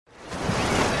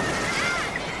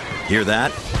Hear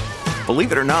that?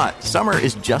 Believe it or not, summer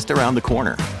is just around the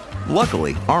corner.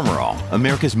 Luckily, Armor All,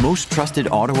 America's most trusted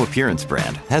auto appearance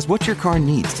brand, has what your car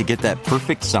needs to get that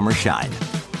perfect summer shine.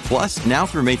 Plus, now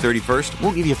through May 31st,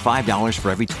 we'll give you $5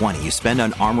 for every $20 you spend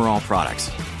on Armor All products.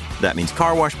 That means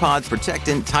car wash pods,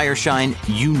 protectant, tire shine,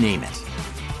 you name it.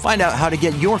 Find out how to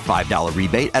get your $5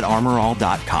 rebate at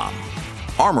armorall.com.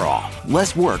 Armor All,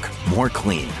 less work, more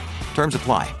clean. Terms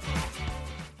apply.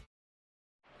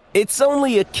 It's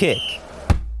only a kick,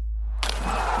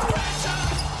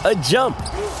 a jump,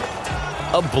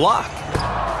 a block.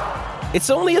 It's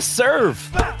only a serve.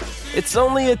 It's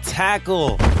only a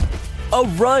tackle, a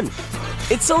run.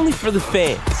 It's only for the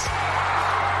fans.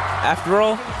 After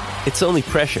all, it's only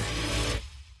pressure.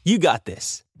 You got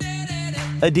this.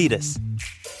 Adidas.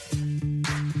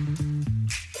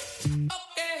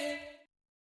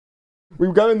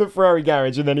 We go in the Ferrari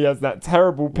garage and then he has that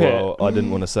terrible pit. Well, I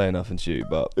didn't want to say nothing to you,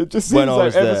 but it just seems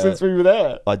like ever since we were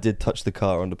there. I did touch the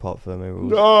car under part Ferme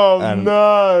rules. Oh, and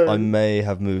no. I may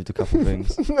have moved a couple of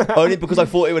things. Only because I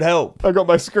thought it would help. I got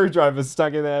my screwdriver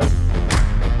stuck in there.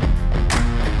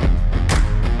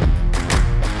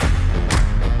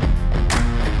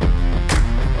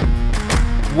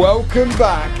 Welcome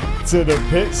back to the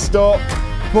Pit Stop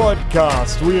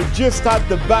Podcast. We have just had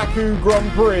the Baku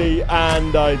Grand Prix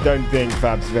and I don't think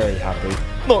Fab's very happy.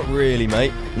 Not really,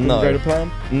 mate. No. Go to plan?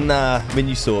 Nah. I mean,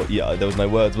 you saw... Yeah, there was no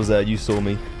words, was there? You saw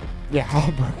me. Yeah,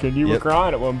 heartbroken. You were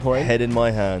crying at one point. Head in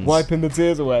my hands. Wiping the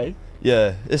tears away.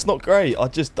 Yeah, it's not great. I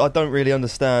don't really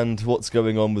understand what's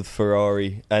going on with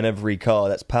Ferrari and every car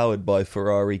that's powered by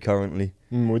Ferrari currently.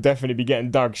 We'll definitely be getting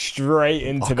dug straight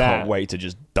into that. I can't wait to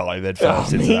just dive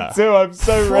headfirst into that. Me too, I'm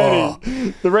so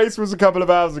ready. The race was a couple of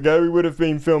hours ago. We would have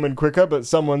been filming quicker, but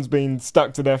someo's been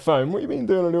stuck to their phone. What have you been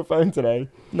doing on your phone today?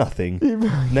 Nothing.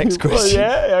 Next question.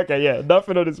 Well, yeah, okay, yeah.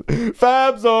 Nothing on his...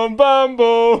 Fab's on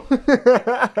Bumble.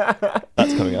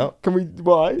 That's coming out. Can we...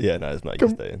 Why? Yeah, no, it's not. You're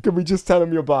staying. Can we just tell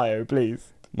him your bio,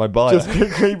 please? My bio? Just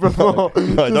quickly before.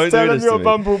 No, just don't tell do him this your to me.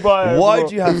 Bumble bio. Why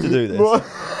do you have to do this?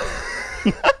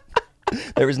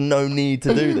 There is no need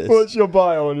to do this. What's your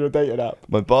bio on your dating app?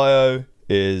 My bio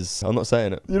is... I'm not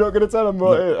saying it. You're not going to tell him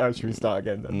what it is? Oh, should we start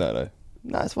again then? No.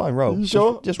 No, it's fine. Roll. You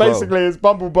sure? Just Basically, roll. his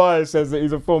Bumble bio says that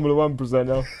he's a Formula 1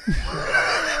 presenter.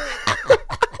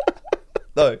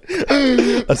 No.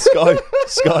 A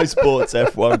Sky Sports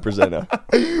F1 presenter.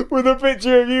 With a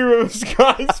picture of you with a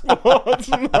Sky Sports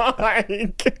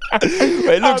mic.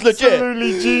 It looks legit.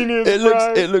 Absolutely genius,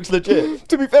 It looks legit.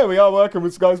 To be fair, we are working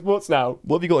with Sky Sports now.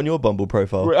 What have you got on your Bumble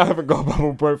profile? I haven't got a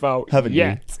Bumble profile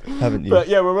yet. Haven't you? But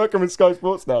yeah, we're working with Sky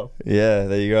Sports now. Yeah,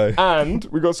 there you go. And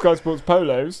we got Sky Sports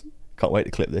polos. Can't wait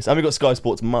to clip this. And we got Sky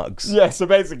Sports mugs. Yeah, so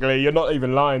basically, you're not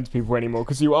even lying to people anymore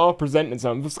because you are presenting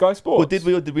something for Sky Sports. Well, did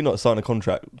we or did we not sign a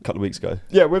contract a couple of weeks ago?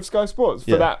 Yeah, with Sky Sports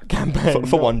for that campaign.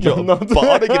 For one job. But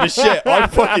I don't give a shit. I'm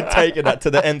fucking taking that to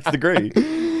the nth degree.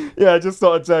 Yeah, I just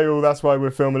thought I'd tell you all that's why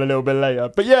we're filming a little bit later.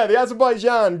 But yeah, the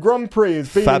Azerbaijan Grand Prix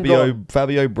has been Fabio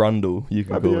Brundle, you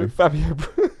can call him. Fabio.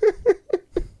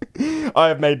 I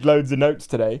have made loads of notes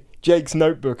today. Jake's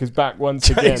notebook is back once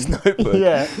again. Jake's notebook?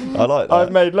 Yeah. I like that.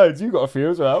 I've made loads. You got a few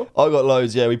as well. I got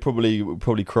loads, yeah. We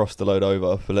probably crossed the load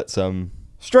over, but let's...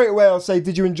 Straight away, I'll say,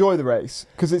 did you enjoy the race?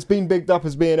 Because it's been bigged up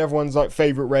as being everyone's like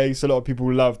favourite race. A lot of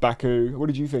people love Baku. What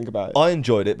did you think about it? I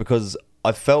enjoyed it because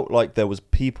I felt like there was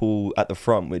people at the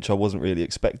front, which I wasn't really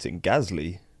expecting.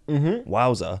 Gasly. Mm-hmm.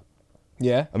 Wowzer.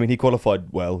 Yeah. I mean, he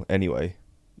qualified well anyway.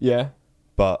 Yeah.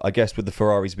 But I guess with the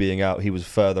Ferraris being out, he was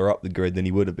further up the grid than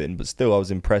he would have been. But still, I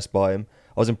was impressed by him.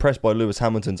 I was impressed by Lewis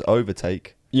Hamilton's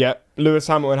overtake. Yeah, Lewis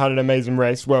Hamilton had an amazing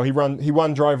race. Well, he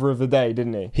won driver of the day,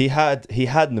 didn't he? He had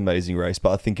an amazing race,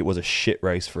 but I think it was a shit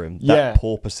race for him. Yeah. That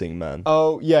porpoising, man.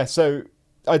 Oh, yeah, so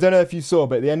I don't know if you saw,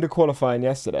 but at the end of qualifying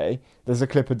yesterday, there's a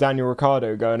clip of Daniel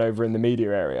Ricciardo going over in the media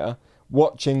area,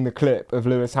 watching the clip of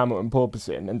Lewis Hamilton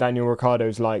porpoising, and Daniel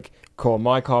Ricciardo's like, cool,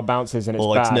 my car bounces and it's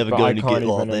bad, it's never but going I to can't get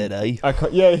like even... that, eh?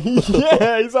 Yeah,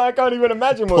 he's like, I can't even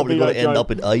imagine what Probably it'd be going like to end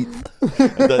up in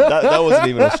 8th. that wasn't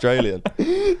even Australian.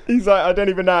 He's like, I don't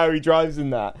even know how he drives in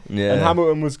that. Yeah. And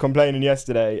Hamilton was complaining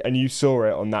yesterday, and you saw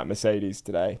it on that Mercedes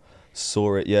today.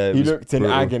 Saw it, yeah. He looked in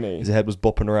agony. His head was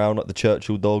bopping around like the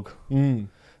Churchill dog.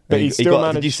 But he still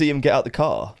managed... Did you see him get out the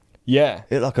car? Yeah.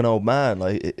 He looked like an old man.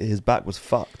 Like his back was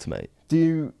fucked, mate. Do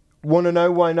you want to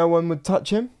know why no one would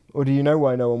touch him? Or do you know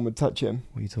why no one would touch him?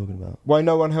 What are you talking about? Why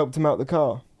no one helped him out the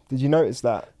car? Did you notice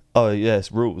that? Oh,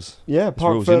 yes, rules. Yeah, it's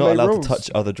rules. You're not allowed rules. to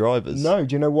touch other drivers. No,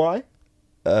 do you know why?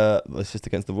 It's just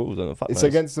against the rules. I don't know, It's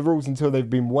against the rules until they've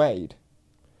been weighed.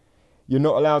 You're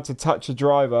not allowed to touch a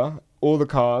driver all the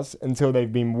cars until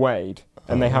they've been weighed,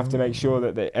 and they have to make sure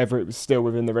that it was still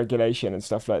within the regulation and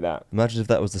stuff like that. Imagine if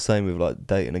that was the same with like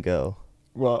dating a girl.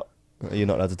 What? You're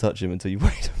not allowed to touch him until you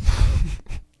weighed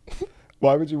him.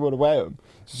 Why would you want to weigh them?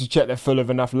 Just to check they're full of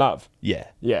enough love. Yeah.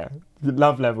 Yeah, the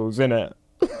love levels, innit?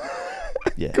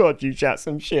 Yeah. God, you chat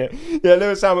some shit. Yeah,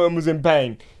 Lewis Hamilton was in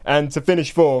pain. And to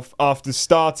finish fourth after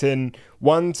starting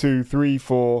 1, 2, 3,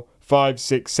 4, 5,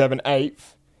 6, 7,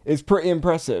 8th is pretty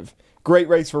impressive. Great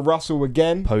race for Russell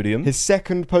again. Podium. His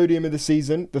second podium of the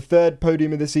season. The third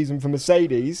podium of the season for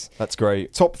Mercedes. That's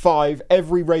great. Top 5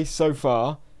 every race so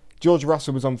far. George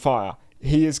Russell was on fire.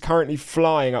 He is currently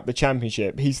flying up the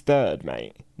championship. He's third,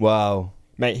 mate. Wow.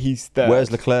 Mate, he's third.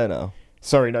 Where's Leclerc now?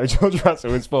 Sorry, no, George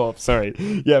Russell is fourth. Sorry.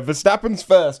 Yeah, Verstappen's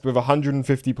first with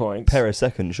 150 points. Perez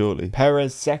second, surely.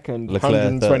 Perez second, Leclerc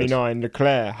 129.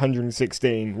 Leclerc,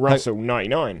 116. Russell,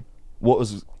 99.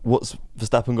 What's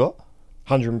Verstappen got?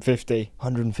 150.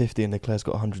 150 and Leclerc's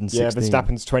got 116. Yeah,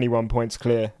 Verstappen's 21 points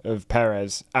clear of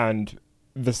Perez, and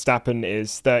Verstappen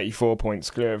is 34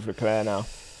 points clear of Leclerc now.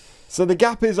 So the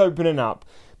gap is opening up.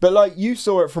 But like, you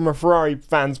saw it from a Ferrari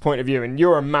fan's point of view, and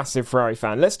you're a massive Ferrari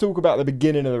fan. Let's talk about the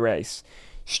beginning of the race.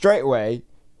 Straight away,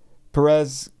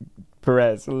 Perez,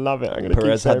 I love it. I'm gonna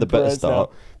Perez had the better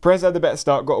start. Perez had the better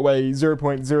start, got away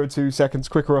 0.02 seconds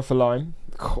quicker off the line.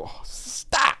 Oh,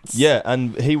 stats! Yeah,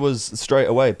 and he was straight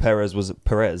away. Perez was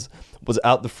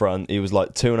out the front. He was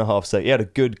like 2.5 seconds. He had a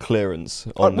good clearance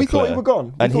on we Leclerc. thought he were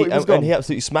gone. And he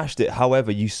absolutely smashed it.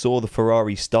 However, you saw the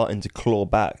Ferrari starting to claw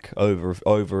back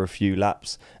over a few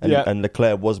laps, and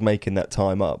Leclerc was making that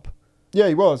time up. Yeah,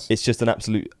 he was. It's just an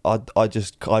absolute. I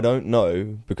don't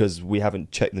know, because we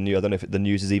haven't checked the news. I don't know if the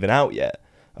news is even out yet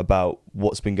about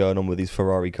what's been going on with these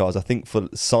Ferrari cars. I think for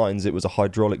Sainz it was a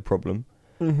hydraulic problem.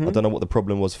 Mm-hmm. I don't know what the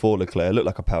problem was for Leclerc. It looked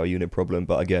like a power unit problem,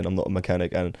 but again, I'm not a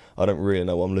mechanic and I don't really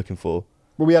know what I'm looking for.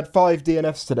 Well, we had 5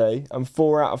 DNFs today, and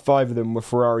 4 out of 5 of them were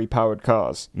Ferrari-powered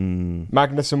cars.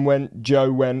 Magnussen went,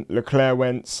 Joe went, Leclerc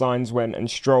went, Sainz went,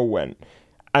 and Stroll went.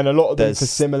 And a lot of them for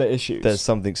similar issues. There's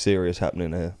something serious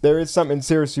happening here. There is something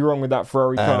seriously wrong with that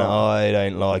Ferrari car. And I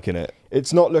ain't liking it.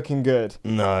 It's not looking good.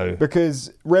 No.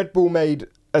 Because Red Bull made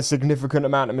a significant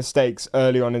amount of mistakes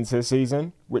early on into the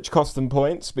season, which cost them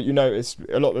points, but you notice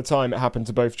a lot of the time it happened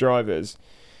to both drivers.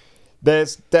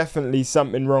 There's definitely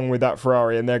something wrong with that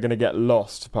Ferrari, and they're going to get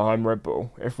lost behind Red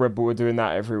Bull if Red Bull are doing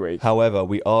that every week. However,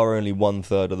 we are only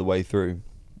 1/3 of the way through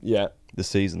the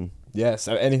season. Yeah,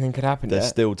 so anything could happen. There's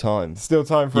still time. Still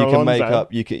time for Alonso.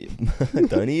 You can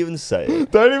don't even say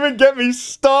it. Don't even get me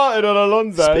started on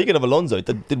Alonso. Speaking of Alonso,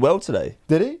 did well today.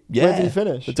 Did he? Yeah. Where did he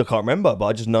finish? I can't remember, but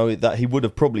I just know that he would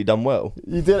have probably done well.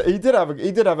 He did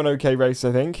have an okay race,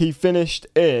 I think. He finished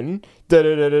in I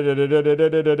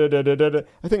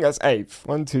think that's 8th.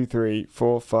 1, 2, 3,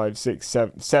 4, 5, 6,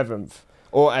 7, 7th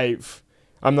or 8th.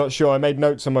 I'm not sure. I made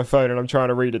notes on my phone and I'm trying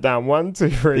to read it down. 1, 2,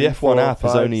 3. The F1 4, app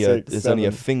 5, is only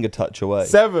a finger touch away.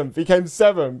 7th. He came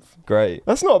 7th. Great.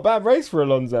 That's not a bad race for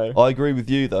Alonso. I agree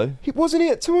with you though. Wasn't he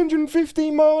at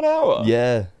 215 mile an hour?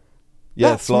 Yeah.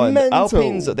 Yeah, That's flying. mental.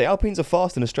 The Alpines are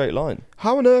fast in a straight line.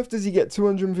 How on earth does he get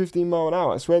 215 mile an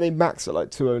hour? I swear they max at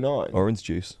like 209. Orange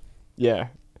juice. Yeah,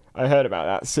 I heard about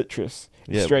that. Citrus.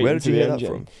 Yeah, Straight where into did you the hear engine.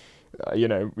 that from?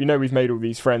 We know we've made all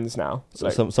these friends now.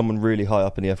 So someone really high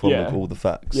up in the F1 with all the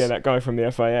facts. Yeah, that guy from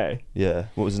the FIA. Yeah.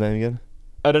 What was his name again?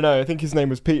 I don't know. I think his name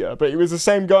was Peter, but he was the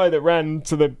same guy that ran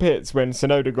to the pits when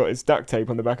Tsunoda got his duct tape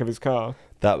on the back of his car.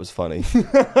 That was funny.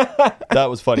 That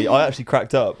was funny. I actually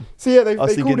cracked up. So yeah, they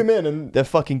called him in, and they're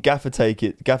fucking gaffer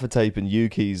taping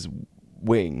Yuki's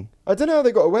wing. I don't know how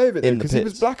they got away with it because he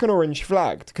pits. was black and orange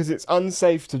flagged because it's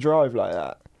unsafe to drive like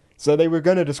that. So they were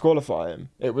going to disqualify him.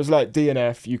 It was like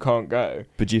DNF, you can't go.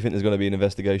 But do you think there's going to be an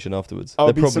investigation afterwards?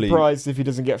 I'll be surprised if he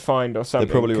doesn't get fined or something.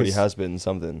 There probably already has been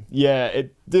something. Yeah,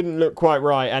 it didn't look quite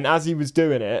right. And as he was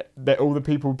doing it, all the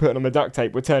people putting on the duct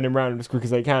tape were turning around as quick as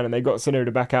they can, and they got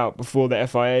Tsunoda back out before the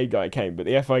FIA guy came. But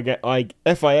the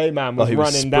FIA man was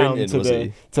running down to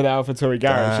the AlphaTauri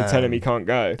garage to tell him he can't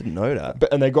go. Didn't know that.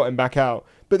 And they got him back out.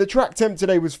 But the track temp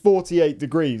today was 48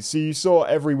 degrees, so you saw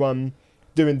everyone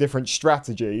doing different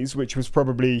strategies, which was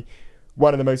probably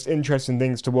one of the most interesting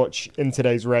things to watch in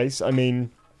today's race. I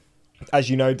mean, as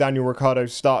you know, Daniel Ricciardo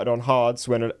started on hards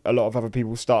when a lot of other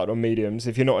people started on mediums.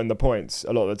 If you're not in the points,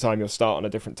 a lot of the time you'll start on a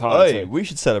different tyre. Hey, we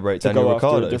should celebrate Daniel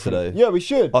Ricciardo today. Yeah, we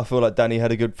should. I feel like Danny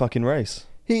had a good fucking race.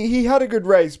 He had a good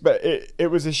race, but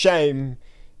it was a shame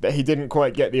that he didn't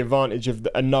quite get the advantage of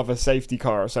another safety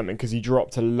car or something, because he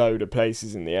dropped a load of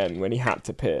places in the end when he had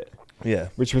to pit. Yeah.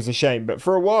 Which was a shame. But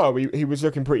for a while, he was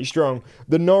looking pretty strong.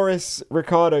 The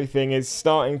Norris-Ricciardo thing is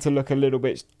starting to look a little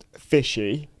bit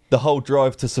fishy. the whole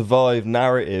Drive to Survive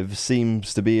narrative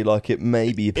seems to be like it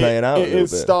may be playing out a little bit. It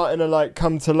is starting to like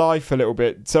come to life a little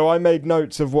bit. So I made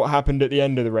notes of what happened at the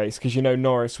end of the race because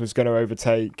Norris was going to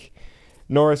overtake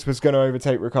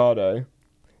Ricciardo.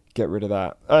 Get rid of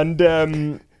that.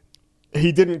 And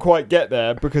he didn't quite get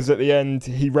there because at the end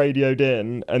he radioed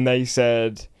in and they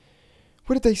said,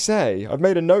 what did they say? I've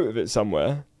made a note of it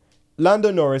somewhere.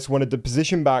 Lando Norris wanted the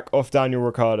position back off Daniel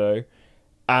Ricciardo,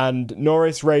 and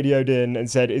Norris radioed in and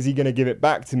said, is he going to give it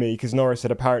back to me? Because Norris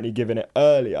had apparently given it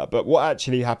earlier. But what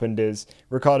actually happened is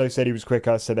Ricciardo said he was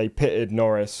quicker, so they pitted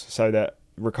Norris so that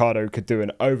Ricciardo could do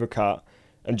an overcut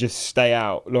and just stay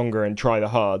out longer and try the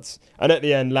hards. And at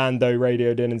the end, Lando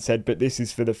radioed in and said, but this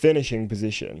is for the finishing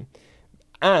position.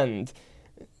 And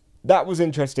that was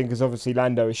interesting because obviously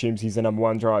Lando assumes he's the number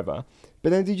one driver.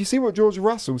 But then did you see what George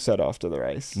Russell said after the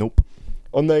race? Nope.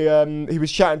 On the he was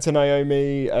chatting to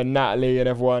Naomi and Natalie and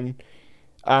everyone,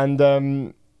 and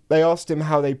they asked him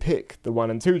how they pick the 1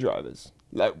 and 2 drivers.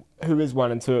 Like, who is 1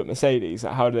 and 2 at Mercedes?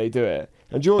 Like, how do they do it?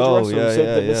 And George Russell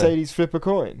said that Mercedes flip a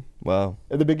coin. Wow.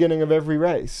 At the beginning of every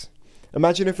race.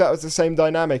 Imagine if that was the same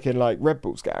dynamic in like Red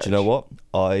Bull's garage. Do you know what?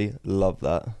 I love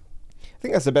that. I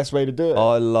think that's the best way to do it.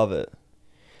 I love it.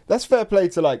 That's fair play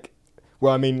to like.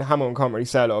 Well, I mean, Hamilton can't really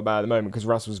say a lot about it at the moment because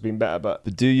Russell's been better, but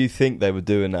do you think they were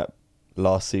doing that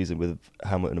last season with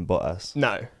Hamilton and Bottas?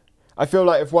 No. I feel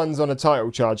like if one's on a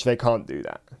title charge, they can't do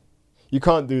that. You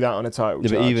can't do that on a title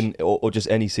charge. But even, or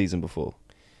just any season before?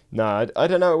 No, I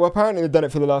don't know. Well, apparently they've done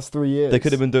it for the last 3 years. They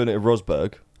could have been doing it at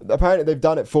Rosberg. Apparently they've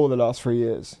done it for the last 3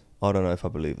 years. I don't know if I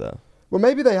believe that. Well,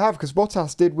 maybe they have, because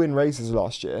Bottas did win races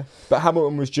last year, but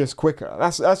Hamilton was just quicker.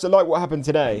 That's like what happened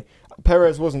today.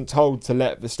 Perez wasn't told to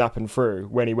let Verstappen through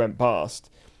when he went past,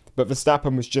 but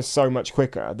Verstappen was just so much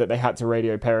quicker that they had to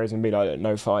radio Perez and be like,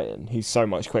 no fighting. He's so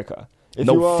much quicker.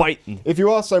 Fighting. If you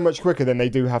are so much quicker, then they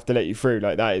do have to let you through.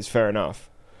 Like, that is fair enough.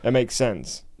 It makes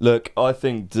sense. Look, I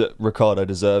think that Ricciardo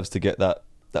deserves to get that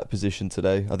position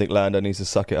today. I think Lando needs to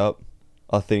suck it up.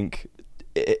 I think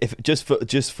if just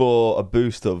for a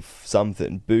boost of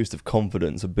something, boost of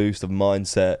confidence, a boost of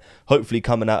mindset, hopefully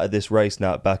coming out of this race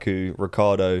now at Baku,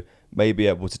 Ricciardo may be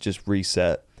able to just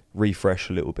reset, refresh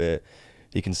a little bit.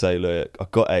 He can say, look, I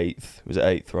got 8th. Was it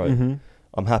 8th, right? Mm-hmm.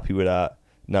 I'm happy with that.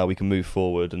 Now we can move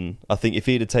forward. And I think if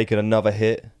he'd have taken another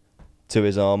hit to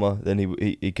his armour, then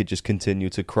he could just continue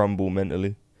to crumble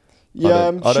mentally.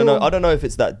 Yeah, I don't know. I don't know if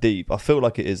it's that deep. I feel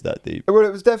like it is that deep. Well,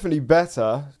 it was definitely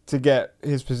better to get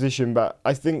his position, but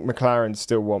I think McLaren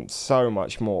still wants so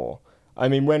much more. I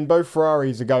mean, when both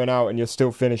Ferraris are going out and you're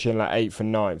still finishing like 8th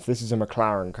and 9th, this is a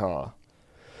McLaren car.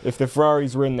 If the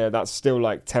Ferraris were in there, that's still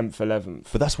like 10th, 11th.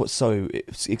 But that's what's so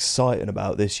exciting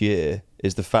about this year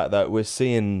is the fact that we're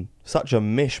seeing such a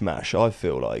mishmash, I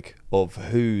feel like, of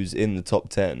who's in the top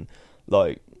 10.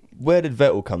 Like, where did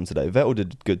Vettel come today? Vettel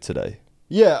did good today.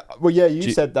 Yeah, well, yeah, you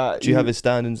said that. Do you have his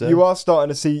standings there? You are starting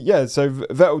to see, yeah, so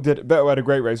Vettel had a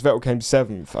great race. Vettel came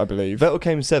 7th, I believe. Vettel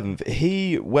came 7th.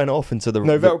 He went off into the...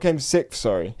 No, Vettel came 6th,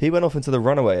 sorry. He went off into the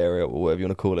runaway area, or whatever you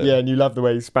want to call it. Yeah, and you love the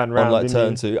way he span round, on like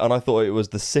turn 2, and I thought it was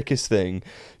the sickest thing,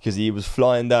 because he was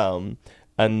flying down,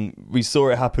 and we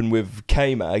saw it happen with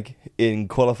K-Mag in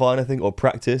qualifying, I think, or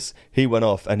practice. He went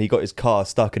off, and he got his car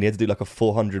stuck, and he had to do like a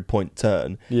 400-point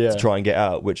turn to try and get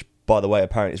out, which... By the way,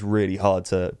 apparently it's really hard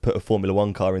to put a Formula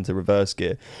 1 car into reverse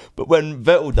gear. But when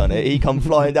Vettel done it, he come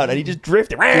flying down and he just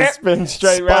drifted. Just spun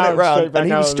straight round, and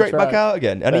he was straight back out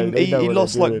again. And he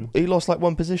lost like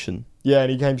one position. Yeah,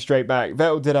 and he came straight back.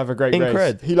 Vettel did have a great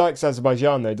race. He likes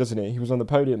Azerbaijan though, doesn't he? He was on the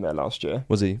podium there last year.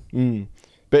 Was he?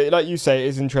 But like you say, it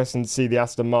is interesting to see the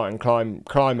Aston Martin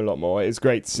climb a lot more. It's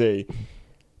great to see.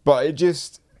 But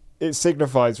it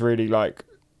signifies really like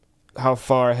how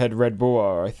far ahead Red Bull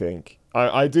are, I think.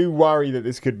 I do worry that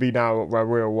this could be now a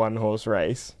real one-horse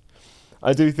race.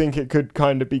 I do think it could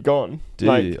kind of be gone. Do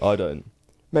you? I don't.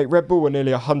 Mate, Red Bull were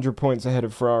nearly 100 points ahead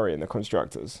of Ferrari in the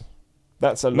Constructors.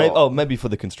 That's a lot. Maybe for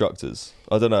the Constructors.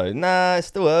 I don't know. Nah, it's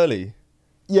still early.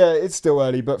 Yeah, it's still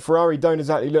early, but Ferrari don't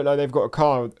exactly look like they've got a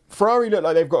car. Ferrari look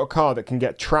like they've got a car that can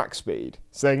get track speed,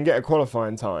 so they can get a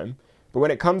qualifying time. But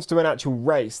when it comes to an actual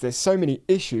race, there's so many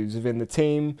issues within the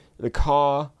team, the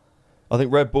car... I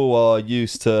think Red Bull are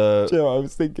used to... Do you know what I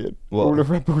was thinking? What? All of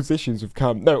Red Bull's issues have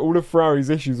come... No, all of Ferrari's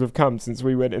issues have come since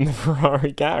we went in the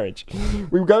Ferrari garage.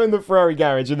 We go in the Ferrari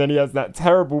garage and then he has that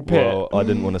terrible pit. Well, I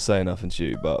didn't want to say nothing to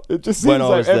you, but... It just seems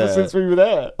like ever since we were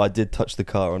there. I did touch the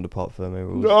car under Part Ferme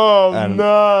rules. Oh, and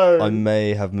no! I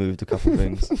may have moved a couple of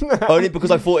things. Only because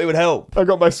I thought it would help. I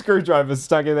got my screwdriver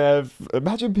stuck in there.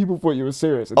 Imagine people thought you were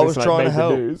serious. I was trying to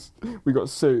help. News. We got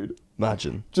sued.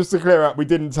 Imagine. Just to clear up, we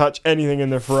didn't touch anything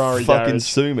in the Ferrari garage. Fucking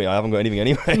sue me. I haven't got anything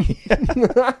anyway.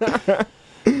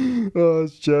 Oh,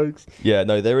 it's jokes. Yeah,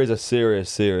 no, there is a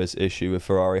serious issue with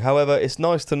Ferrari. However, it's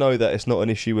nice to know that it's not an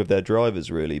issue with their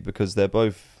drivers, really, because they're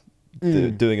both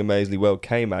doing amazingly well.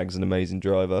 K-Mag's an amazing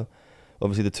driver.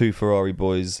 Obviously, the two Ferrari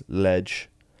boys, Ledge.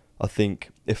 I think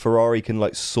if Ferrari can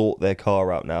like sort their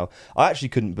car out now, I actually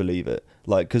couldn't believe it.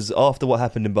 Like, because after what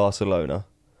happened in Barcelona,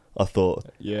 I thought,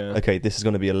 okay, this is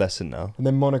going to be a lesson now. And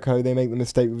then Monaco, they make the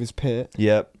mistake with his pit.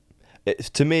 Yeah.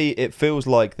 To me, it feels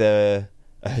like they're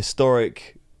a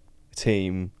historic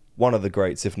team, one of the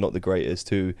greats, if not the greatest,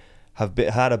 who have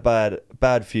had a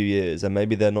bad few years, and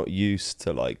maybe they're not used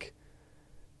to like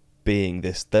being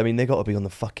this. I mean, they got to be on the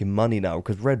fucking money now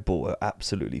because Red Bull are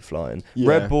absolutely flying. Yeah.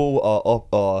 Red Bull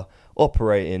are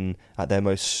operating at their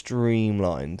most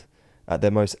streamlined, at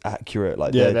their most accurate.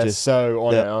 Like Yeah, they're just so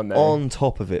on it, aren't they? On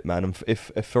top of it, man. And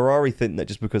if Ferrari think that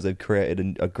just because they've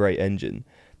created a great engine,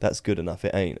 that's good enough,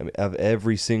 it ain't. I mean,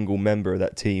 every single member of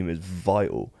that team is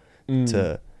vital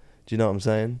to. Do you know what I'm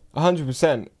saying?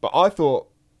 100%. But I thought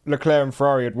Leclerc and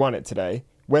Ferrari had won it today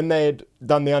when they had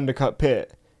done the undercut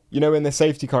pit. You know, when the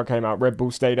safety car came out, Red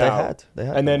Bull stayed out. They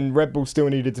had. And then Red Bull still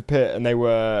needed to pit, and they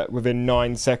were within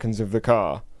 9 seconds of the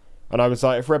car. And I was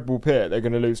like, if Red Bull pit, they're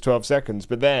going to lose 12 seconds.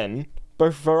 But then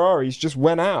both Ferraris just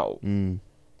went out.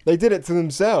 They did it to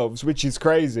themselves, which is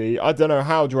crazy. I don't know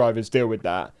how drivers deal with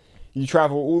that. You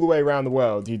travel all the way around the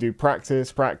world. You do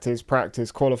practice,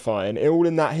 qualifying, all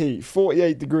in that heat.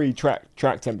 48-degree track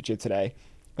temperature today.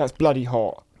 That's bloody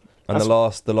hot. And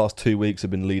the last 2 weeks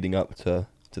have been leading up to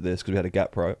this because we had a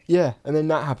gap, right? Yeah, and then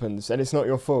that happens, and it's not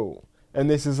your fault. And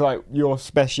this is like your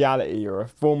speciality. You're a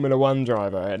Formula One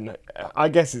driver, and I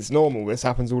guess it's normal. This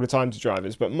happens all the time to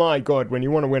drivers. But my God, when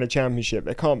you want to win a championship,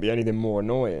 there can't be anything more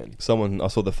annoying. I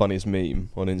saw the funniest meme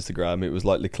on Instagram. It was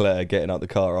like Leclerc getting out the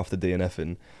car after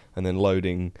DNFing and then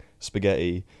loading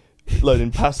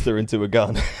pasta into a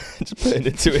gun, just putting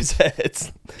it to his head.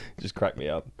 Just cracked me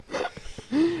up.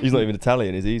 He's not even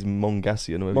Italian, is he? He's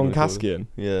Monegasquian. Monegasquian?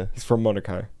 Yeah. He's from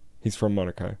Monaco.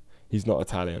 He's not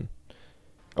Italian.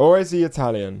 Or is he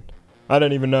Italian? I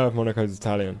don't even know if Monaco's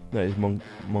Italian. No, he's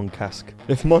Moncasque.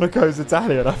 If Monaco's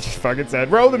Italian, I've just fucking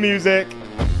said, roll the music!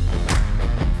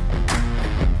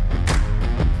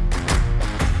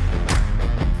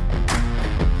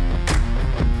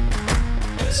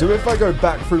 So if I go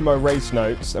back through my race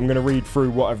notes, I'm going to read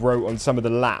through what I've wrote on some of the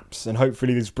laps, and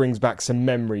hopefully this brings back some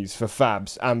memories for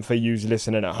Fabs and for yous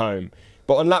listening at home.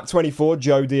 But on lap 24,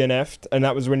 Joe DNF'd, and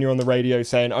that was when you're on the radio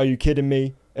saying, "Are you kidding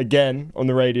me?" Again on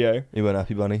the radio. He went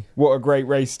happy bunny. What a great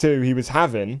race too he was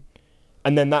having.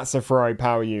 And then that's a Ferrari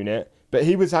power unit. But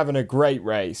he was having a great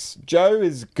race. Joe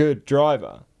is a good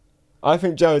driver. I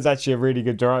think Joe is actually a really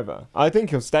good driver. I think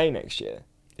he'll stay next year.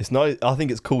 It's nice. I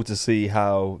think it's cool to see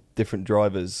how different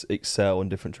drivers excel on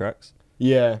different tracks.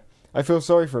 Yeah. I feel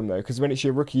sorry for him though, because when it's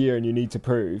your rookie year and you need to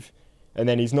prove, and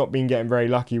then he's not been getting very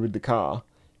lucky with the car,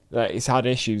 like, he's had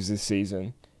issues this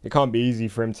season. It can't be easy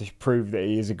for him to prove that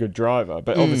he is a good driver,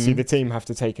 but obviously the team have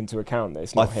to take into account that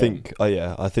it's not him.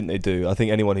 I think they do. I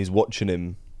think anyone who's watching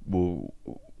him will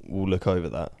look over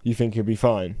that. You think he'll be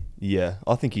fine? Yeah,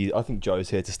 I think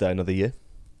Joe's here to stay another year.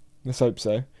 Let's hope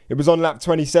so. It was on lap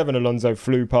 27 Alonso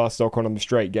flew past Ocon on the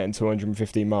straight, getting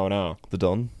 215 mile an hour. The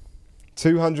Don.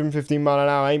 215 mile an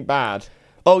hour ain't bad.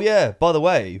 Oh yeah, by the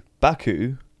way,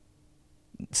 Baku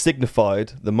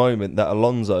signified the moment that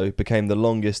Alonso became the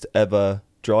longest ever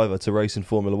driver to race in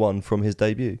Formula One from his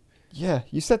debut. Yeah,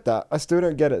 you said that. I still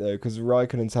don't get it though, because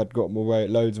Raikkonen's got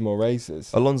loads more races.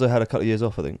 Alonso had a couple of years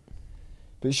off, I think.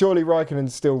 But surely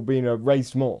Raikkonen's still been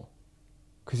raced more,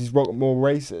 because he's got more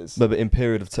races. No, but in a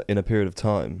period of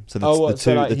time. So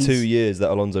the 2 years that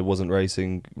Alonso wasn't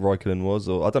racing, Raikkonen was,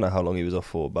 or I don't know how long he was off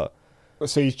for, but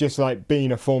so he's just like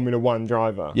being a Formula One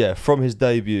driver. Yeah, from his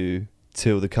debut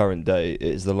till the current day, it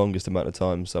is the longest amount of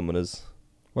time someone has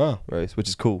raced, which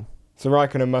is cool. So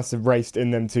Raikkonen must have raced in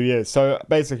them 2 years. So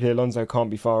basically Alonso can't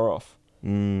be far off.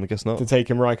 I guess not. To take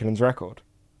him Raikkonen's record.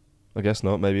 I guess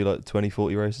not. Maybe like 20,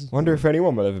 40 races. Wonder if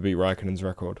anyone will ever beat Raikkonen's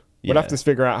record. We'll have to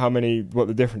figure out what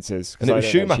the difference is. And it was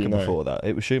Schumacher before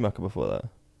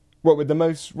that. What, with the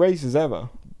most races ever?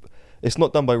 It's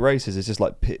not done by races. It's just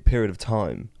like period of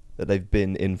time that they've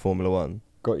been in Formula One.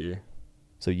 Got you.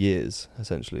 So years,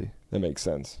 essentially. That makes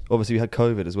sense. Obviously, we had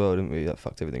COVID as well, didn't we? That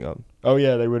fucked everything up. Oh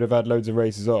yeah, they would have had loads of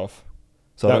races off.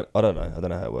 So I don't know. I don't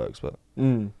know how it works, but.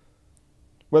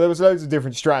 Well, there was loads of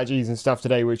different strategies and stuff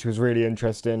today, which was really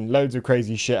interesting. Loads of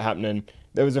crazy shit happening.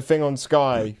 There was a thing on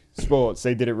Sky Sports.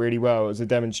 They did it really well. It was a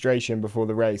demonstration before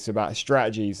the race about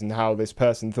strategies and how this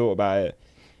person thought about it.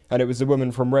 And it was a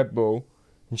woman from Red Bull,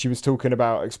 and she was talking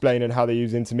about explaining how they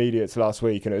use intermediates last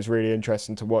week, and it was really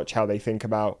interesting to watch how they think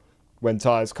about when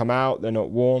tyres come out, they're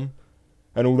not warm.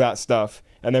 and all that stuff.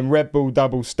 And then Red Bull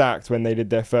double stacked when they did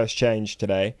their first change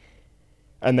today.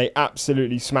 And they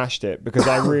absolutely smashed it because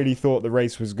I really thought the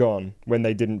race was gone when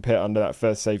they didn't pit under that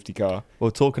first safety car.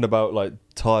 Well, talking about like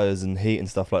tyres and heat and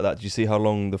stuff like that, did you see how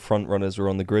long the front runners were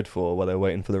on the grid for while they were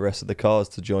waiting for the rest of the cars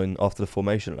to join after the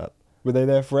formation lap? Were they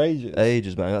there for ages?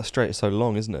 Ages, man. That straight is so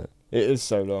long, isn't it? It is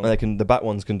so long. And the back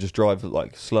ones can just drive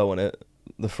like slow on it.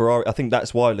 The Ferrari, I think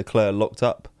that's why Leclerc locked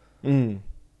up.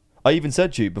 I even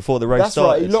said to you before the race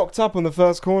started. That's right, he locked up on the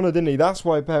first corner, didn't he? That's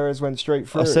why Perez went straight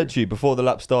through. I said to you before the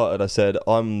lap started, I said,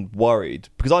 I'm worried.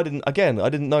 Because I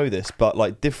didn't know this, but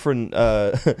like different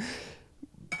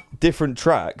different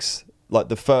tracks, like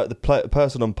the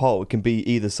person on pole can be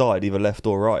either side, either left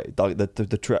or right. Like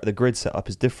the grid setup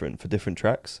is different for different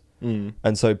tracks.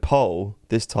 And so pole,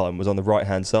 this time, was on the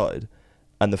right-hand side.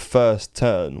 And the first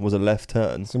turn was a left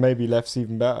turn. So maybe left's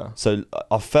even better. So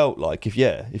I felt like if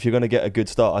you're going to get a good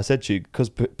start, I said to you, because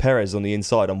Perez is on the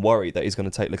inside, I'm worried that he's going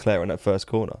to take Leclerc in that first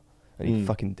corner. And he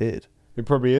fucking did. It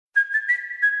probably is.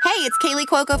 Hey, it's Kaylee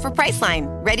Cuoco for Priceline.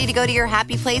 Ready to go to your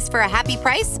happy place for a happy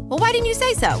price? Well, why didn't you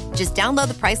say so? Just download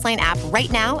the Priceline app right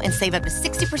now and save up to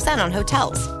 60% on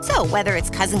hotels. So whether it's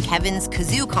Cousin Kevin's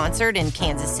Kazoo Concert in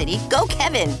Kansas City, go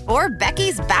Kevin, or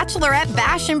Becky's Bachelorette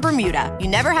Bash in Bermuda, you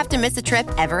never have to miss a trip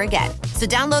ever again. So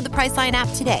download the Priceline app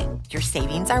today. Your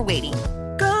savings are waiting.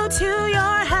 Go to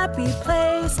your happy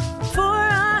place for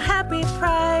a happy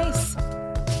price.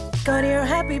 Go to your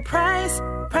happy price,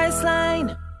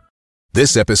 Priceline.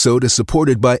 This episode is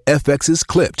supported by FX's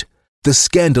Clipped, the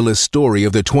scandalous story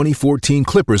of the 2014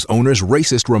 Clippers owner's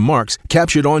racist remarks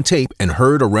captured on tape and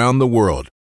heard around the world.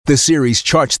 The series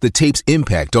charts the tape's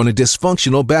impact on a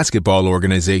dysfunctional basketball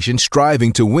organization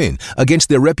striving to win against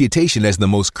their reputation as the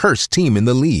most cursed team in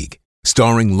the league.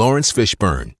 Starring Lawrence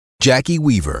Fishburne, Jackie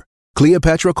Weaver,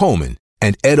 Cleopatra Coleman,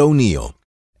 and Ed O'Neill.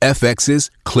 FX's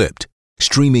Clipped,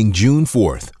 streaming June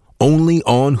 4th, only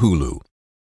on Hulu.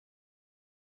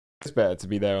 It's better to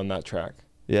be there on that track.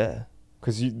 Yeah.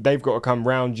 Because they've got to come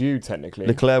round you, technically.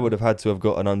 Leclerc would have had to have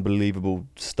got an unbelievable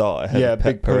start ahead of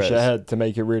big push Perez. ahead to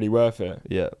make it really worth it.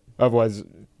 Yeah. Otherwise,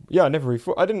 I never really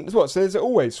thought. I didn't. What? So there's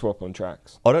always swap on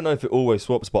tracks? I don't know if it always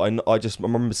swaps, but I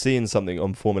remember seeing something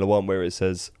on Formula One where it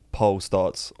says pole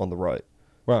starts on the right.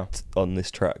 Wow. On this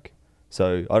track.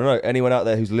 So, I don't know. Anyone out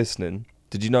there who's listening,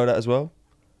 did you know that as well?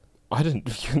 I didn't.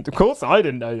 Of course I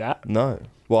didn't know that. No.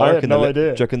 Well, I had no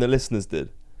idea. Do you reckon the listeners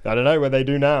did? I don't know where they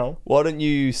do now. Why don't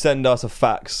you send us a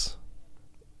fax?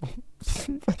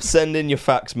 Send in your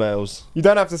fax mails. You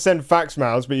don't have to send fax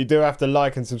mails, but you do have to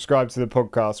like and subscribe to the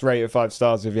podcast. Rate it 5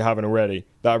 stars if you haven't already.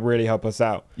 That would really help us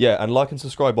out. Yeah, and like and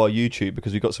subscribe our YouTube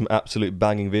because we've got some absolute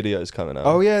banging videos coming out.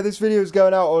 Oh yeah, this video is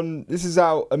going out on... This is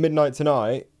out at midnight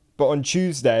tonight, but on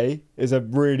Tuesday is a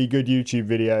really good YouTube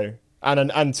video. And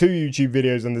 2 YouTube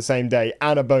videos on the same day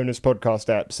and a bonus podcast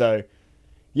ep. So...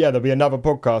 yeah, there'll be another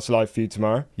podcast live for you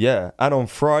tomorrow. Yeah, and on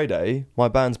Friday, my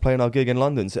band's playing our gig in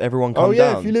London, so everyone come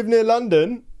down. If you live near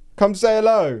London, come say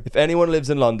hello. If anyone lives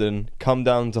in London, come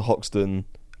down to Hoxton,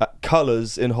 at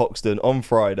Colours in Hoxton on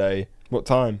Friday. What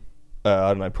time? I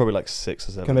don't know, probably like 6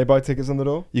 or 7. Can they buy tickets on the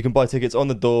door? You can buy tickets on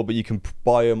the door, but you can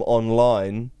buy them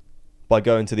online by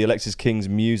going to the Alexis Kings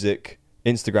Music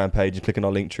Instagram page and clicking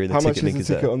our link tree. How much is the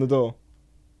ticket on the door?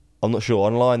 I'm not sure.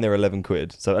 Online, they're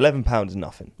 £11. So £11 is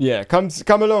nothing. Yeah, come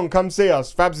along, come see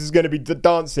us. Fabs is going to be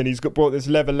dancing. He's brought this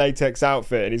leather latex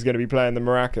outfit and he's going to be playing the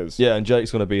maracas. Yeah, and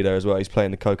Jake's going to be there as well. He's playing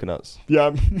the coconuts.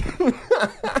 Yeah.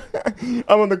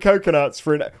 I'm on the coconuts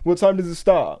for what time does it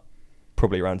start?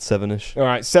 Probably around 7ish. All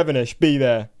right, 7ish. Be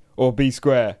there or be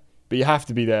square. But you have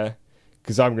to be there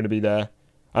because I'm going to be there.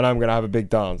 And I'm going to have a big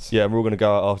dance. Yeah, and we're all going to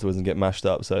go out afterwards and get mashed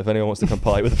up. So if anyone wants to come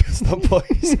party with the Pit Stop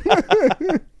Boys.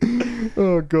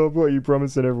 Oh, God, what are you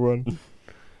promising everyone?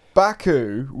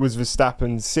 Baku was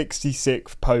Verstappen's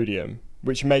 66th podium,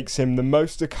 which makes him the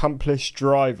most accomplished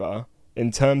driver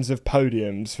in terms of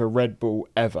podiums for Red Bull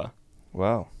ever.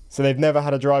 Wow. So they've never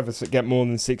had a driver get more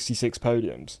than 66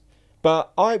 podiums.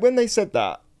 But when they said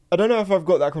that, I don't know if I've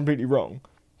got that completely wrong.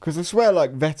 Because I swear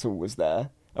like Vettel was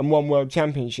there and won world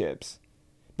championships.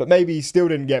 But maybe he still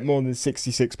didn't get more than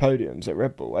 66 podiums at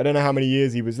Red Bull. I don't know how many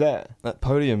years he was there. That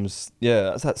podium's,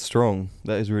 yeah, that's strong.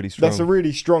 That is really strong. That's a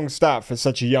really strong stat for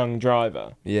such a young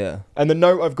driver. Yeah. And the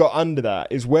note I've got under that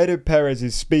is, where did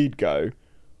Perez's speed go?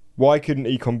 Why couldn't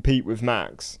he compete with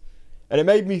Max? And it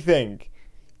made me think,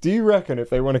 do you reckon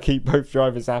if they want to keep both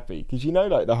drivers happy? Because you know,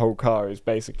 like, the whole car is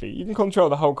basically... You can control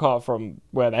the whole car from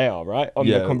where they are, right? On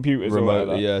the computers or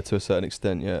whatever. Yeah, to a certain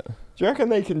extent, yeah. Do you reckon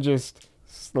they can just...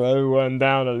 slow one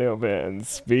down a little bit and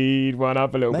speed one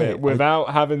up a little bit without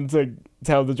having to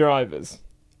tell the drivers?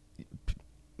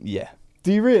 Yeah.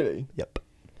 Do you really? Yep.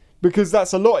 Because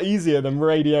that's a lot easier than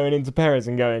radioing into Perez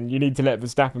and going, you need to let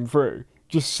Verstappen through.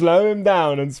 Just slow him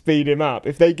down and speed him up.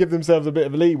 If they give themselves a bit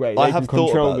of leeway, they can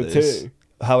control the two.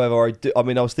 However, I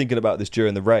was thinking about this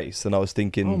during the race, and I was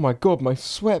thinking... Oh my God, my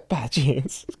sweat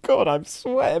badges. God, I'm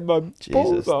sweating my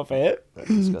balls off here.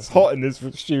 It's hot in this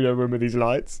studio room with these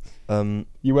lights.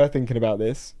 You were thinking about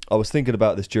this? I was thinking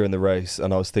about this during the race,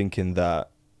 and I was thinking that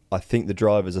I think the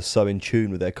drivers are so in tune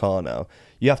with their car now.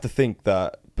 You have to think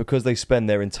that because they spend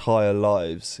their entire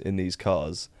lives in these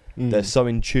cars, they're so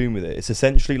in tune with it. It's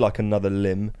essentially like another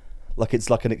limb. Like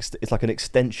it's like an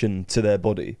extension to their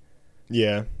body.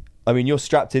 Yeah. I mean, you're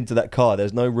strapped into that car.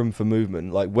 There's no room for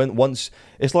movement. Like once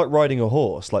it's like riding a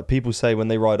horse. Like people say when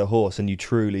they ride a horse and you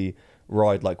truly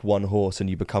ride like one horse and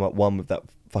you become at one with that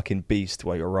fucking beast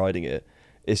while you're riding it.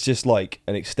 It's just like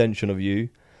an extension of you.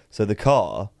 So the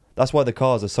car, that's why the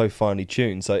cars are so finely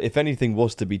tuned. So if anything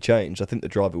was to be changed, I think the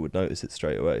driver would notice it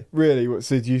straight away. Really?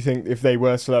 So do you think if they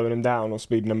were slowing them down or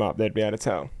speeding them up, they'd be able to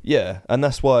tell? Yeah, and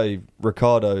that's why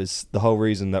the whole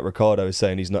reason that Ricciardo is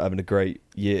saying he's not having a great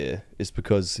year is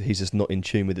because he's just not in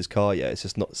tune with his car yet. It's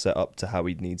just not set up to how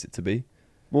he needs it to be.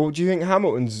 Well, do you think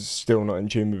Hamilton's still not in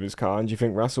tune with his car, and do you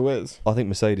think Russell is? I think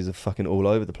Mercedes are fucking all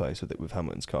over the place with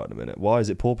Hamilton's car at a minute. Why is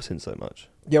it porpoising so much?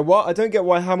 Yeah, I don't get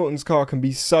why Hamilton's car can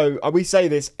be so... We say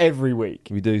this every week.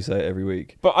 We do say it every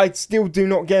week. But I still do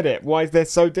not get it. Why they're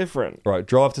so different? Right,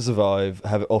 Drive to Survive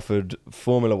have offered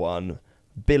Formula One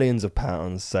billions of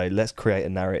pounds, say, let's create a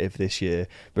narrative this year.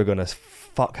 We're going to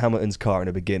fuck Hamilton's car in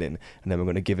the beginning, and then we're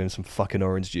going to give him some fucking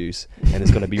orange juice, and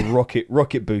it's going to be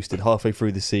rocket boosted halfway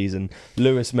through the season.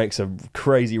 Lewis makes a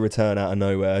crazy return out of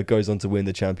nowhere, goes on to win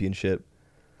the championship.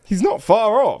 He's not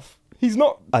far off. He's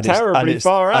not terribly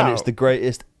far out. And it's the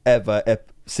greatest ever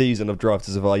season of Drive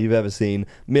to Survive you've ever seen.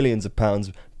 Millions of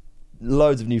pounds,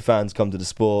 loads of new fans come to the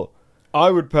sport. I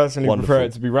would personally Wonderful. prefer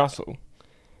it to be Russell.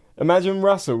 Imagine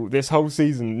Russell this whole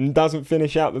season doesn't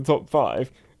finish out the top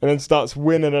 5 and then starts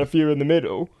winning a few in the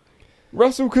middle.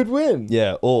 Russell could win.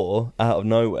 Yeah, or out of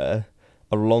nowhere,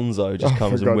 Alonso just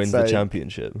comes and wins the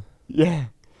championship. Yeah.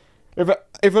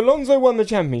 If Alonso won the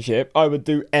championship, I would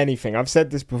do anything. I've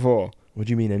said this before. What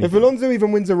do you mean anything? If Alonso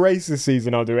even wins a race this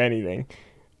season, I'll do anything.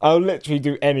 I'll literally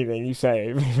do anything you say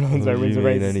if Alonso wins a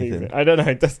race this season. I don't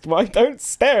know. That's why don't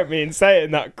stare at me and say it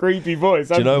in that creepy voice.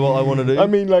 Do you know what I want to do? I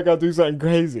mean, like, I'll do something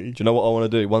crazy. Do you know what I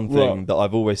want to do? One thing that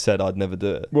I've always said I'd never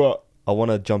do it. What? I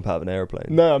want to jump out of an aeroplane.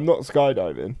 No, I'm not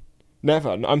skydiving. Never.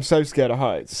 I'm so scared of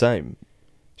heights. Same.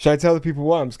 Should I tell the people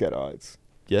why I'm scared of heights?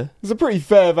 Yeah. It's a pretty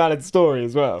fair, valid story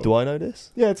as well. Do I know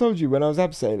this? Yeah, I told you when I was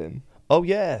abseiling. Oh,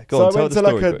 yeah. Go on, tell the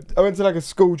story quick. I went to like a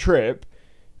school trip.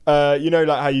 You know,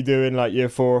 like how you do in like year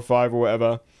 4 or 5 or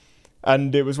whatever.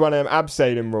 And it was one of them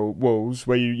abseiling walls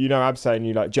where you know abseiling,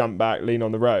 you like jump back, lean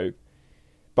on the rope.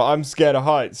 But I'm scared of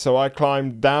heights, so I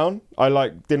climbed down. I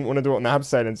like didn't want to do it on the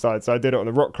abseiling side, so I did it on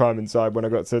the rock climbing side when I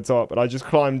got to the top. And I just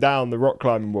climbed down the rock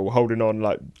climbing wall, holding on,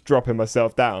 like dropping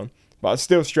myself down. But I was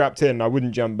still strapped in. I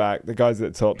wouldn't jump back. The guys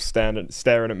at the top staring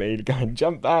at me, going,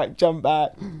 jump back,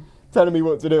 telling me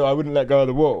what to do. I wouldn't let go of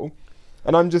the wall.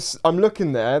 And I'm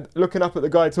looking there, looking up at the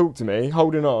guy talk to me,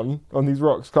 holding on these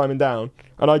rocks, climbing down.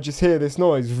 And I just hear this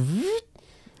noise.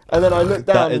 And then I look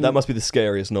down. That must be the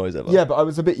scariest noise ever. Yeah, but I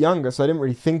was a bit younger, so I didn't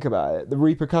really think about it. The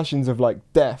repercussions of like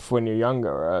death when you're younger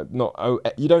are not.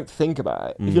 You don't think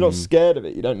about it. If you're not scared of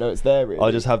it, you don't know it's there. Really. I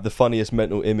just have the funniest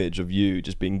mental image of you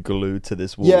just being glued to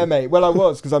this wall. Yeah, mate. Well, I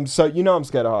was because I'm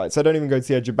scared of heights. I don't even go to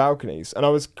the edge of balconies, and I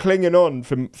was clinging on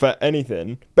for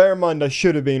anything. Bear in mind, I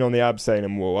should have been on the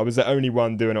abseiling wall. I was the only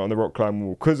one doing it on the rock climbing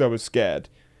wall because I was scared.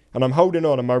 And I'm holding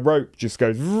on and my rope just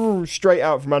goes straight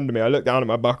out from under me. I look down at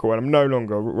my buckle and I'm no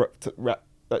longer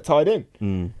tied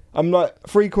in. I'm like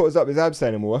 3/4 up this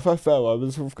abseiling wall. If I fell, I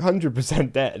was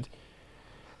 100% dead.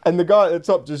 And the guy at the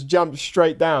top just jumped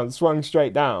straight down, swung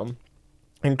straight down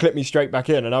and clipped me straight back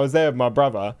in. And I was there with my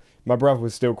brother. My brother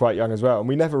was still quite young as well. And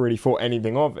we never really thought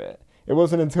anything of it. It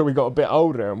wasn't until we got a bit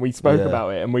older and we spoke about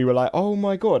it and we were like, oh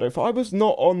my God, if I was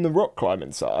not on the rock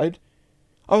climbing side,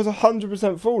 I was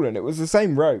 100% falling. It was the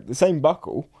same rope, the same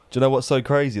buckle. Do you know what's so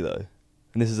crazy though?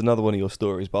 And this is another one of your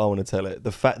stories, but I want to tell it.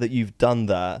 The fact that you've done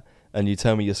that and you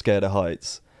tell me you're scared of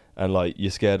heights and like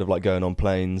you're scared of like going on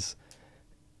planes,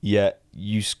 yet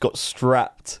you got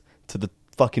strapped to the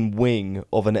fucking wing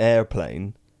of an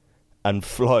airplane and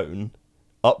flown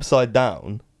upside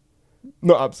down.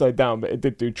 Not upside down, but it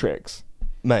did do tricks.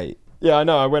 Mate. Yeah, I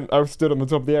know. I stood on the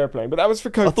top of the airplane, but that was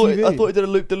for Coke TV. I thought it did a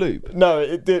loop-de-loop. No,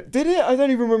 it did. Did it? I don't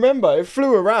even remember. It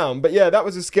flew around, but yeah, that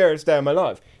was the scariest day of my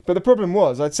life. But the problem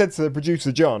was, I'd said to the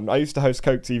producer John, I used to host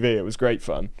Coke TV. It was great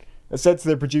fun. I said to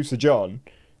the producer John,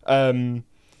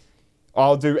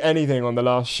 I'll do anything on the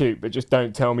last shoot, but just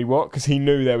don't tell me what, because he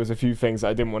knew there was a few things that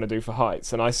I didn't want to do for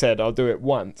heights. And I said, I'll do it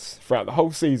once. Throughout the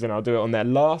whole season, I'll do it on their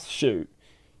last shoot.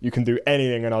 You can do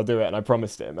anything and I'll do it. And I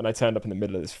promised him. And I turned up in the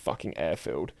middle of this fucking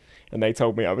airfield. And they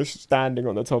told me I was standing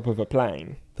on the top of a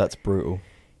plane. That's brutal.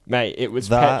 Mate, it was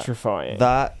petrifying.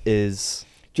 That is...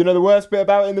 Do you know the worst bit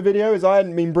about it in the video is I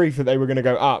hadn't been briefed that they were going to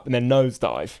go up and then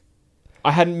nosedive.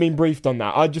 I hadn't been briefed on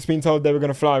that. I'd just been told they were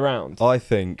going to fly around. I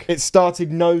think... It started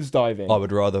nosediving. I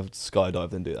would rather skydive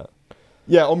than do that.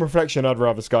 Yeah, on reflection, I'd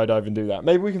rather skydive and do that.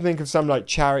 Maybe we can think of some like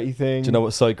charity thing. Do you know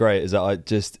what's so great is that I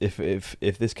just... If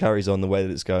this carries on the way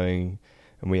that it's going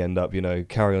and we end up,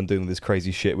 carry on doing this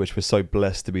crazy shit, which we're so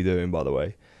blessed to be doing, by the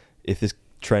way. If this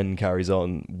trend carries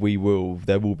on,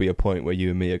 there will be a point where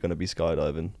you and me are going to be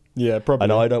skydiving. Yeah, probably.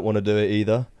 And I don't want to do it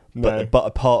either. No. But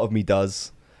a part of me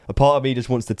does. A part of me just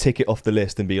wants to tick it off the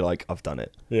list and be like, I've done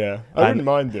it. Yeah, I wouldn't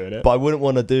mind doing it. But I wouldn't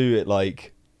want to do it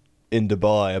like in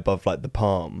Dubai above like the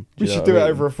Palm. We should do it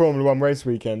over a Formula 1 race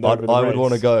weekend. I would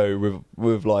want to go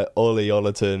with like Ollie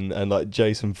Ollerton and like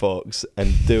Jason Fox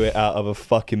and do it out of a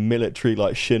fucking military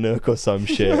like Chinook or some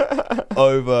shit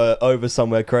over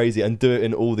somewhere crazy and do it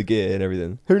in all the gear and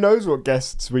everything. Who knows what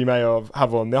guests we may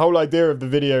have on. The whole idea of the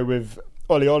video with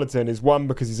Ollie Ollerton is one,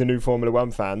 because he's a new Formula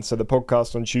 1 fan, so the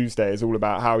podcast on Tuesday is all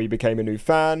about how he became a new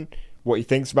fan, what he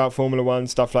thinks about Formula 1,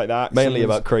 stuff like that. Mainly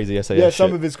about crazy SAS Yeah, shit.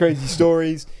 some of his crazy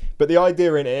stories. But the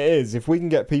idea in it is, if we can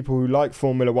get people who like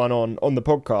Formula 1 on the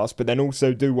podcast, but then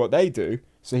also do what they do,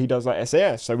 so he does like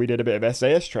SAS, so we did a bit of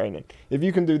SAS training. If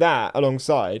you can do that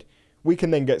alongside, we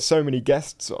can then get so many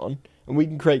guests on, and we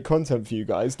can create content for you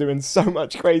guys doing so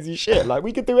much crazy shit. Like,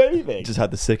 we could do anything. Just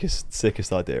had the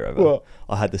sickest idea ever. What?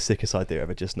 I had the sickest idea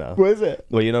ever just now. What is it?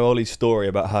 Well, Ollie's story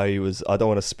about how he was... I don't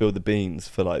want to spill the beans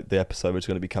for like the episode which is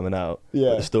going to be coming out. Yeah.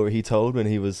 But the story he told when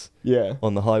he was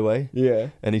on the highway. Yeah.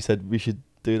 And he said we should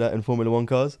do that in Formula 1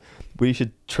 cars. We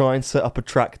should try and set up a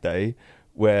track day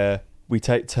where we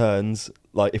take turns.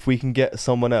 Like, if we can get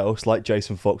someone else, like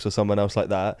Jason Fox or someone else like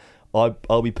that...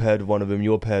 I'll be paired with one of them,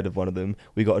 you're paired with one of them.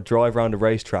 We got to drive around a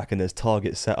racetrack and there's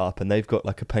targets set up and they've got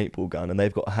like a paintball gun and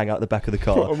they've got to hang out the back of the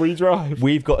car. And we drive.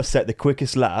 We've got to set the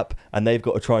quickest lap and they've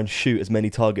got to try and shoot as many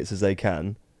targets as they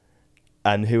can.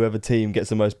 And whoever team gets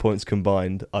the most points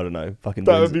combined, I don't know, fucking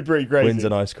that would be pretty crazy. Wins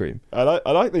an ice cream. I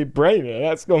like the brain here.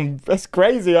 That's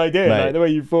crazy idea, mate, like the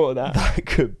way you thought of that. That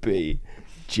could be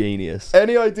genius.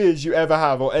 Any ideas you ever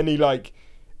have, or any like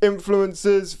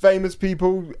influencers, famous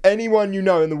people, anyone you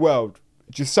know in the world,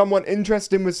 just someone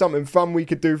interested with something fun we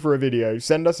could do for a video,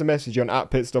 send us a message on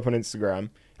 @pitstop on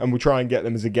Instagram and we'll try and get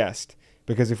them as a guest.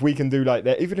 Because if we can do like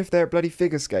that, even if they're a bloody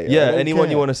figure skater, yeah, anyone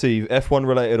you want to see, F1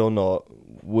 related or not,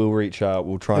 we'll reach out.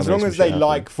 We'll try. As long as they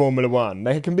like Formula 1,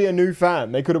 they can be a new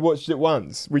fan. They could have watched it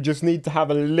once. We just need to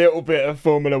have a little bit of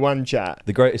Formula 1 chat.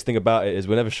 The greatest thing about it is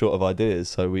we're never short of ideas,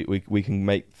 so we can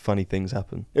make funny things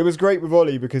happen. It was great with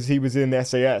Ollie because he was in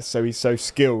SAS, so he's so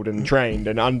skilled and trained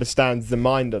and understands the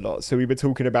mind a lot. So we were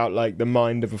talking about like the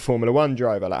mind of a Formula 1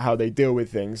 driver, like how they deal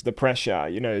with things, the pressure,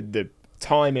 the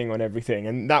timing on everything,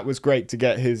 and that was great to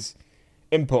get his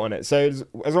input on it. So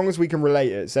as long as we can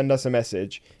relate it, send us a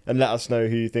message and let us know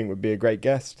who you think would be a great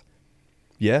guest.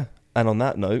 Yeah, and on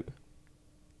that note,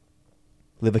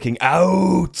 Liver King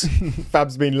out.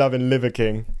 Fab's been loving Liver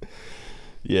King.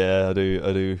 Yeah, I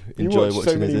do enjoy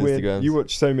watching his Instagrams. You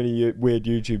watch so many weird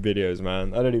YouTube videos,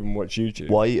 man. I don't even watch YouTube.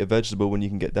 Why eat a vegetable when you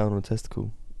can get down on a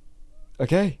testicle?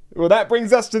 Okay, well that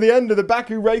brings us to the end of the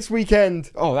Baku race weekend.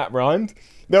 Oh, that rhymed.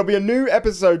 There'll be a new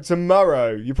episode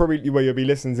tomorrow. You'll be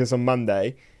listening to this on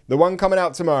Monday. The one coming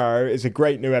out tomorrow is a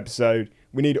great new episode.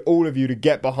 We need all of you to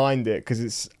get behind it because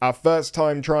it's our first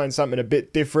time trying something a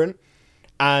bit different,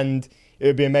 and it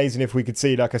would be amazing if we could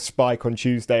see like a spike on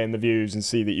Tuesday in the views and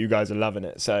see that you guys are loving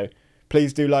it. So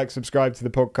please do subscribe to the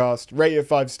podcast, rate it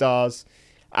 5 stars,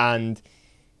 and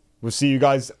we'll see you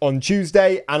guys on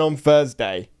Tuesday and on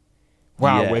Thursday.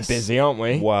 Wow, yes. We're busy, aren't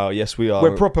we? Wow, yes we are.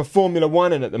 We're proper Formula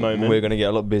 1 in at the moment. We're going to get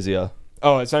a lot busier.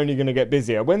 Oh, it's only going to get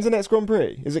busier. When's the next Grand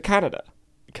Prix? Is it Canada?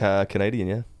 Canadian,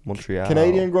 yeah. Montreal.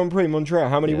 Canadian Grand Prix, Montreal.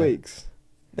 How many weeks?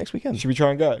 Next weekend. Should we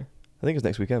try and go? I think it's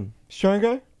next weekend. Should we try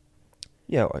and go?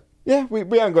 Yeah, all right. Yeah,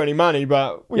 we haven't got any money,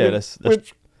 but...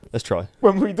 Let's try.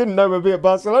 When we didn't know we'd be at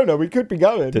Barcelona, we could be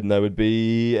going. Didn't know we'd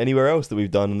be anywhere else that we've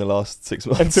done in the last 6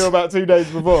 months. Until about 2 days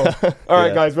before. All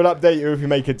right, guys, we'll update you if we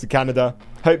make it to Canada.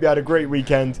 Hope you had a great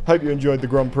weekend. Hope you enjoyed the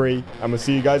Grand Prix. And we'll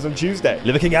see you guys on Tuesday.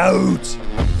 Liver King out!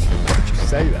 Why did you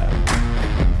say that?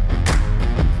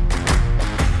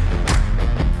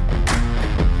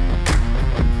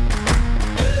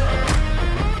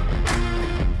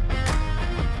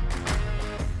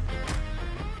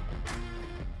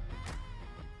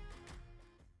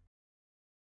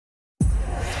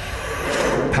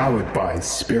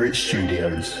 Spirit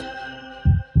Studios.